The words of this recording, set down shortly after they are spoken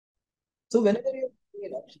So whenever you're doing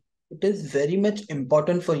an option, it is very much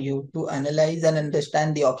important for you to analyze and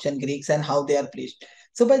understand the option Greeks and how they are placed.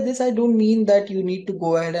 So by this, I don't mean that you need to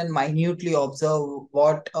go ahead and minutely observe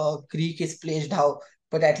what Greek is placed how,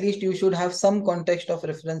 but at least you should have some context of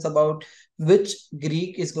reference about which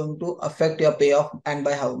Greek is going to affect your payoff and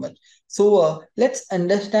by how much. So let's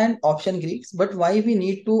understand option Greeks, but why we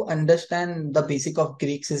need to understand the basic of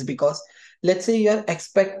Greeks is because let's say you're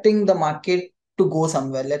expecting the market to go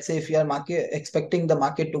somewhere. Let's say if you are market expecting the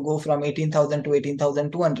market to go from 18,000 to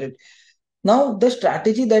 18,200. Now the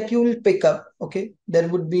strategy that you will pick up, okay, there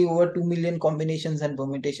would be over 2 million combinations and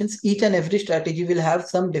permutations. Each and every strategy will have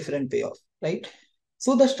some different payoff, right?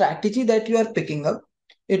 So the strategy that you are picking up,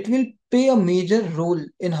 it will play a major role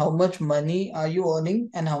in how much money are you earning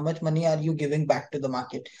and how much money are you giving back to the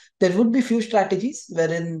market. There would be few strategies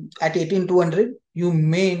wherein at 18,200 you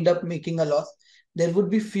may end up making a loss. There would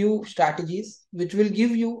be few strategies which will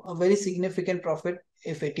give you a very significant profit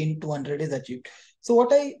if 18,200 is achieved. So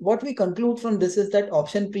what we conclude from this is that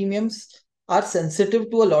option premiums are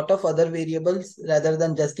sensitive to a lot of other variables rather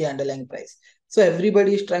than just the underlying price. So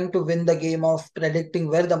everybody is trying to win the game of predicting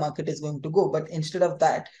where the market is going to go. But instead of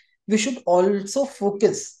that, we should also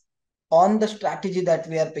focus on the strategy that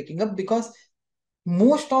we are picking up, because in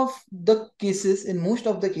most of the cases,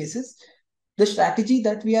 the strategy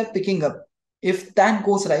that we are picking up, if that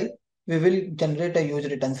goes right, we will generate a huge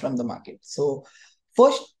returns from the market. So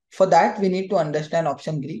first, for that, we need to understand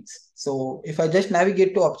option Greeks. So if I just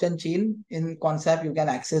navigate to option chain in Quantsapp, you can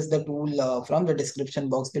access the tool from the description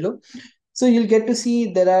box below. So you'll get to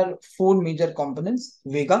see there are four major components: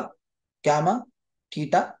 Vega, Gamma,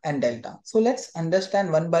 Theta, and Delta. So let's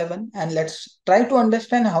understand one by one, and let's try to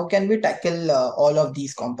understand how can we tackle all of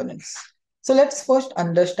these components. So let's first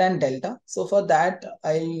understand Delta. So for that,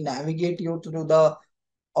 I'll navigate you through the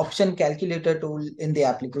option calculator tool in the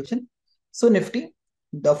application. So Nifty,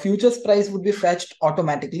 the futures price would be fetched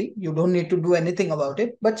automatically. You don't need to do anything about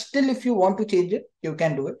it. But still, if you want to change it, you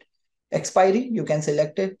can do it. Expiry, you can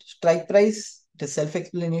select it. Strike price, it is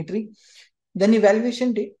self-explanatory. Then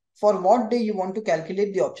evaluation date, for what day you want to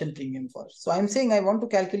calculate the option premium for. So I'm saying I want to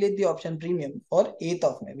calculate the option premium for 8th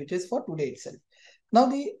of May, which is for today itself. Now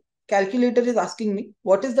the calculator is asking me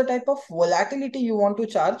what is the type of volatility you want to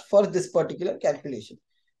charge for this particular calculation.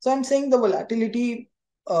 So I'm saying the volatility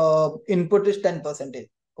input is 10%.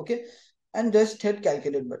 Okay. And just hit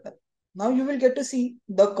calculate button. Now you will get to see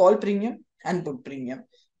the call premium and put premium.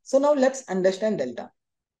 So now let's understand delta.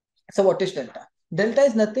 So what is delta? Delta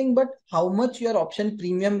is nothing but how much your option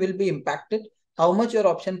premium will be impacted, how much your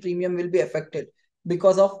option premium will be affected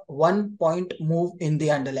because of 1 point move in the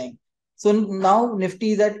underlying. So now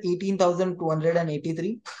Nifty is at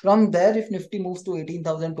 18,283. From there, if Nifty moves to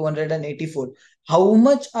 18,284, how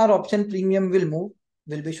much our option premium will move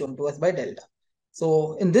will be shown to us by delta.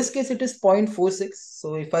 So in this case, it is 0.46.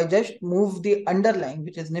 So if I just move the underlying,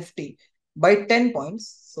 which is Nifty, by 10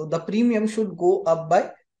 points, so the premium should go up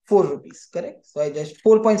by 4 rupees, correct? So I just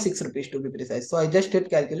 4.6 rupees to be precise. So I just hit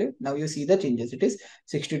calculate. Now you see the changes. It is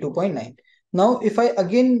 62.9. Now, if I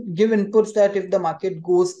again give inputs that if the market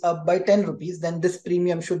goes up by 10 rupees, then this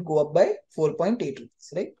premium should go up by 4.8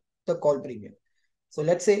 rupees, right? The call premium. So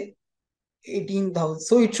let's say 18,000.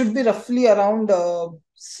 So it should be roughly around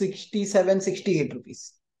 67, 68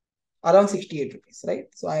 rupees. Around 68 rupees, right?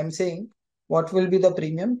 So I am saying what will be the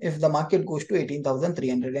premium if the market goes to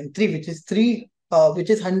 18,303, which is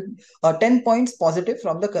 10 points positive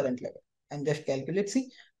from the current level. And just calculate, see,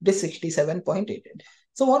 it is 67.88.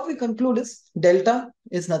 So what we conclude is delta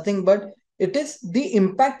is nothing but it is the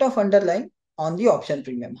impact of underlying on the option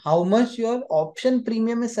premium. How much your option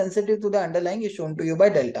premium is sensitive to the underlying is shown to you by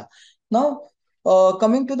delta. Now,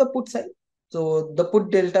 coming to the put side. So the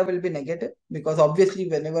put delta will be negative because obviously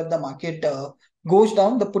whenever the market goes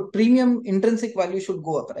down, the put premium intrinsic value should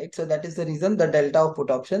go up, right? So that is the reason the delta of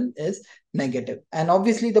put option is negative. And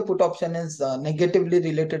obviously the put option is negatively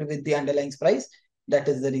related with the underlying price. That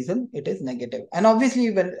is the reason it is negative. And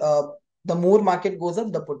obviously when the more market goes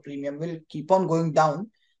up, the put premium will keep on going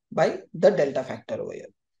down by the delta factor over here.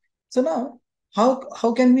 So now,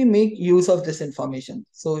 how can we make use of this information?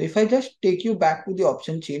 So if I just take you back to the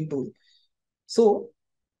option chain tool. So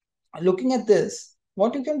looking at this,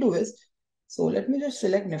 what you can do is, so let me just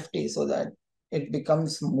select Nifty so that it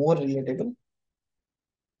becomes more relatable.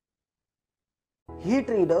 Hey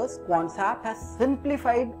traders, Quantsapp has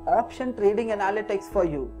simplified option trading analytics for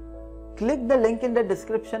you. Click the link in the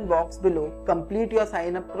description box below, complete your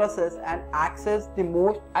sign up process and access the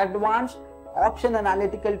most advanced option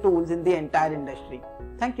analytical tools in the entire industry.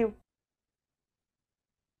 Thank you.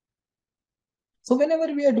 So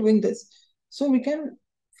whenever we are doing this, so we can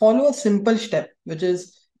follow a simple step, which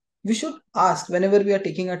is we should ask whenever we are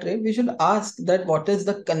taking a trade, we should ask that what is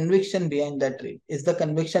the conviction behind that trade? Is the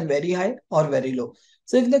conviction very high or very low?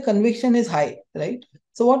 So if the conviction is high, right?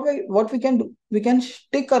 So what we can do, we can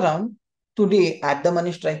stick around today at the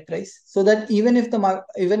money strike price, so that even if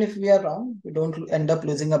even if we are wrong, we don't end up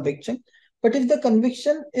losing a big chunk. But if the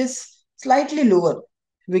conviction is slightly lower,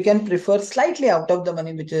 we can prefer slightly out of the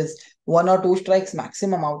money, which is one or two strikes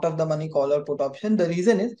maximum out of the money call or put option. The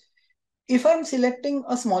reason is, if I'm selecting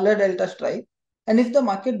a smaller delta strike, and if the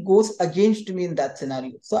market goes against me in that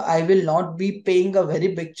scenario, so I will not be paying a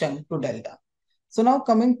very big chunk to delta. So now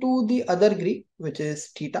coming to the other Greek, which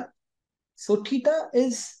is theta. So theta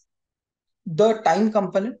is the time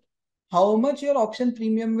component, how much your option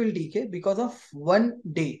premium will decay because of 1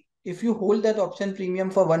 day. If you hold that option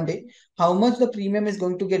premium for 1 day, how much the premium is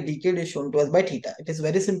going to get decayed is shown to us by theta. It is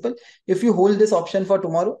very simple. If you hold this option for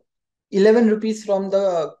tomorrow, 11 rupees from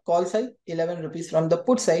the call side, 11 rupees from the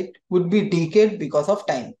put side would be decayed because of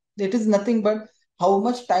time. It is nothing but how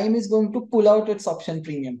much time is going to pull out its option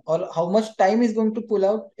premium, or how much time is going to pull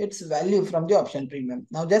out its value from the option premium.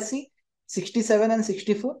 Now just see 67 and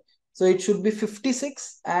 64. So it should be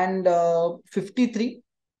 56 and 53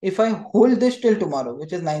 if I hold this till tomorrow,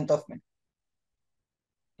 which is 9th of May.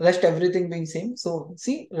 Rest everything being same. So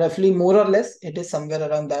see, roughly more or less, it is somewhere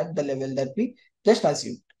around that, the level that we just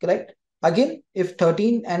assumed, correct? Again, if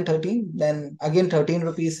 13 and 13, then again 13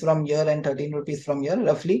 rupees from here and 13 rupees from here,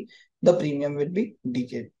 roughly the premium will be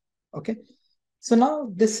decayed. Okay. So now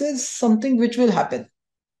this is something which will happen.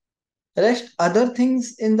 Rest other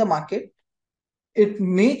things in the market, it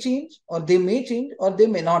may change, or they may change, or they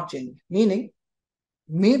may not change. Meaning,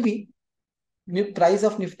 maybe price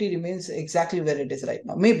of Nifty remains exactly where it is right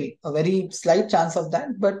now. Maybe a very slight chance of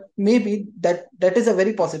that, but maybe that is a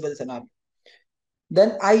very possible scenario.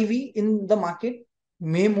 Then IV in the market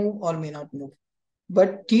may move or may not move.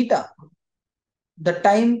 But theta, the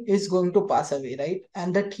time is going to pass away, right?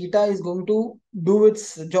 And the theta is going to do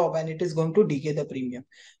its job, and it is going to decay the premium.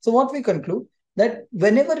 So what we conclude, that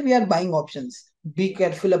whenever we are buying options, be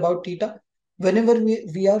careful about theta. Whenever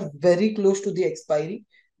we are very close to the expiry,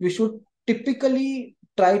 we should typically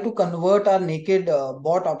try to convert our naked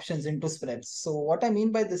bought options into spreads. So what I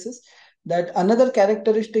mean by this is that another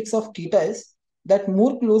characteristics of theta is that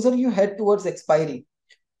more closer you head towards expiry,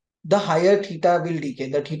 the higher theta will decay.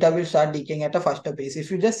 The theta will start decaying at a faster pace. If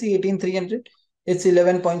you just see 18,300, it's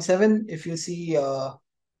 11.7. If you see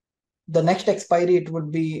the next expiry, it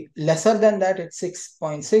would be lesser than that. It's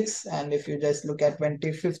 6.6. And if you just look at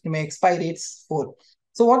 25th May expiry, it's 4.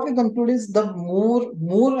 So what we conclude is, the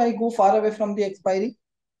more I go far away from the expiry,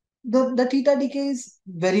 the theta decay is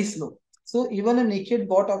very slow. So even a naked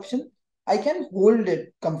bought option, I can hold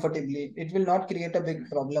it comfortably. It will not create a big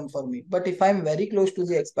problem for me. But if I'm very close to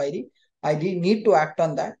the expiry, I need to act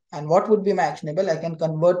on that. And what would be my actionable? I can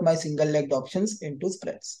convert my single-legged options into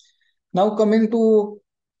spreads. Now coming to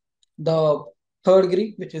the third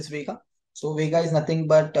Greek, which is Vega. So Vega is nothing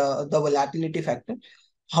but the volatility factor.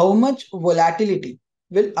 How much volatility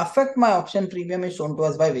will affect my option premium is shown to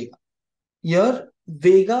us by Vega. Here,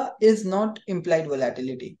 Vega is not implied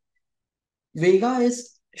volatility. Vega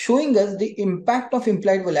is showing us the impact of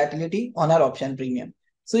implied volatility on our option premium.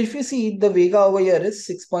 So if you see, the Vega over here is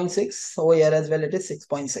 6.6, over here as well it is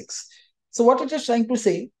 6.6. So what it is trying to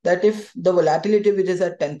say, that if the volatility which is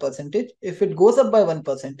at 10%, if it goes up by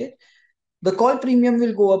 1%, the call premium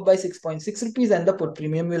will go up by 6.6 rupees and the put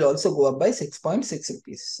premium will also go up by 6.6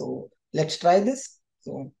 rupees. So let's try this.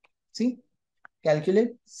 So see,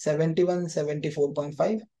 calculate 71,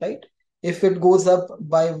 74.5, right? If it goes up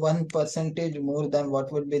by 1% more, than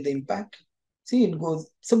what would be the impact? See, it goes.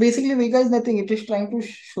 So basically, Vega is nothing. It is trying to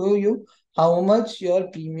show you how much your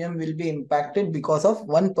premium will be impacted because of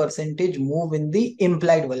 1% move in the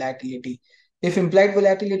implied volatility. If implied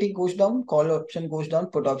volatility goes down, call option goes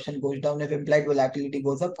down, put option goes down. If implied volatility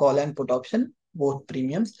goes up, call and put option, both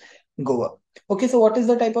premiums go up. Okay, so what is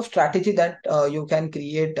the type of strategy that you can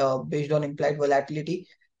create based on implied volatility?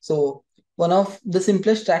 So one of the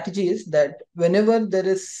simplest strategy is that whenever there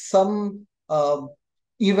is some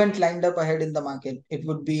event lined up ahead in the market, it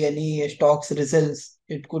would be any stocks results,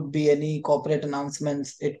 it could be any corporate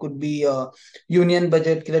announcements, it could be a union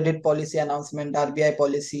budget, credit policy announcement, RBI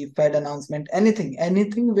policy, Fed announcement,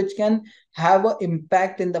 anything which can have an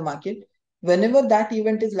impact in the market. Whenever that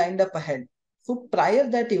event is lined up ahead, so prior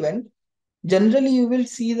that event, generally you will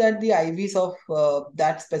see that the IVs of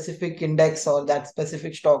that specific index or that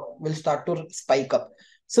specific stock will start to spike up.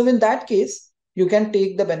 So in that case, you can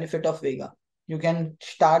take the benefit of Vega. You can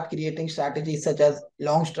start creating strategies such as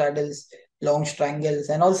long straddles. long strangles,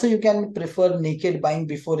 and also you can prefer naked buying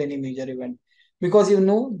before any major event, because you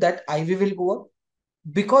know that IV will go up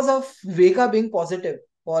because of Vega being positive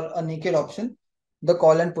for a naked option. The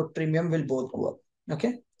call and put premium will both go up.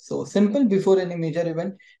 Okay, so simple before any major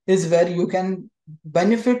event is where you can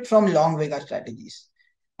benefit from long Vega strategies.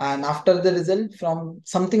 And after the result from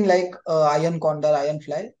something like iron condor, iron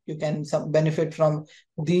fly, you can benefit from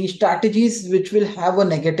the strategies which will have a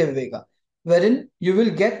negative Vega, wherein you will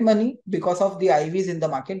get money because of the IVs in the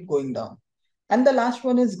market going down. And the last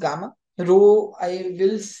one is gamma. Rho, I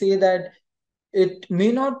will say that it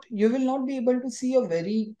may not, you will not be able to see a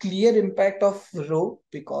very clear impact of rho,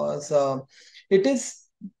 because it is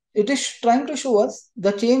it is trying to show us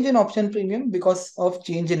the change in option premium because of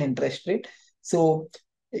change in interest rate. So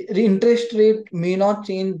the interest rate may not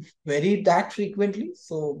change very that frequently,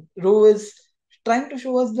 so rho is trying to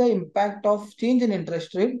show us the impact of change in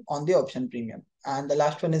interest rate on the option premium. And the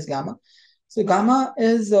last one is gamma. So gamma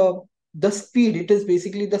is the speed. It is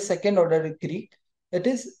basically the second order Greek. It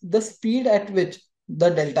is the speed at which the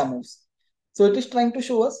delta moves. So it is trying to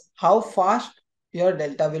show us how fast your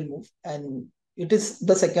delta will move, and it is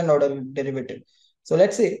the second order derivative. So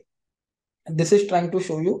let's say this is trying to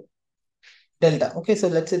show you delta. Okay, so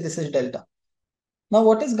let's say this is delta. Now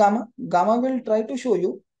what is gamma? Gamma will try to show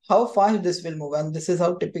you how fast this will move, and this is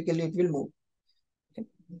how typically it will move. Okay.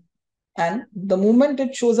 And the moment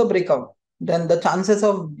it shows a breakout, then the chances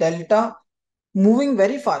of delta moving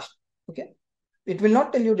very fast, okay, it will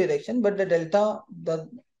not tell you direction, but the delta,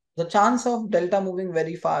 the chance of delta moving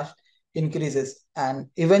very fast increases, and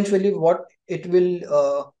eventually what it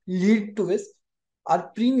will lead to is our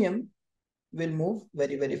premium will move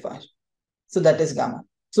very fast. So that is gamma.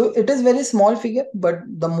 So it is very small figure, but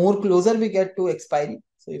the more closer we get to expiry,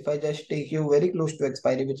 so if I just take you very close to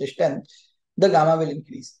expiry, which is 10, the gamma will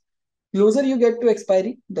increase. Closer you get to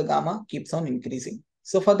expiry, the gamma keeps on increasing.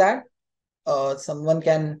 So for that, someone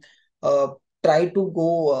can uh, try to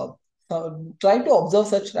go try to observe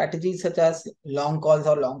such strategies such as long calls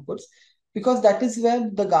or long puts, because that is where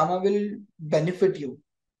the gamma will benefit you.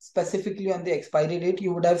 Specifically on the expiry date,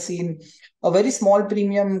 you would have seen a very small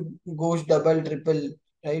premium goes double, triple,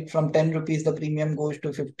 right? From 10 rupees, the premium goes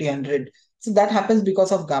to 50, 100. So that happens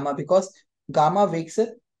because of gamma, because gamma wakes up,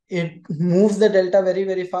 it moves the delta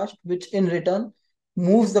very fast, which in return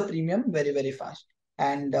moves the premium very fast.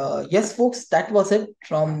 And yes, folks, that was it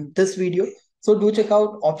from this video. So do check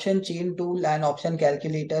out option chain tool and option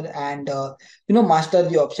calculator, and master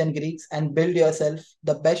the option Greeks and build yourself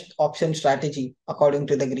the best option strategy according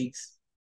to the Greeks.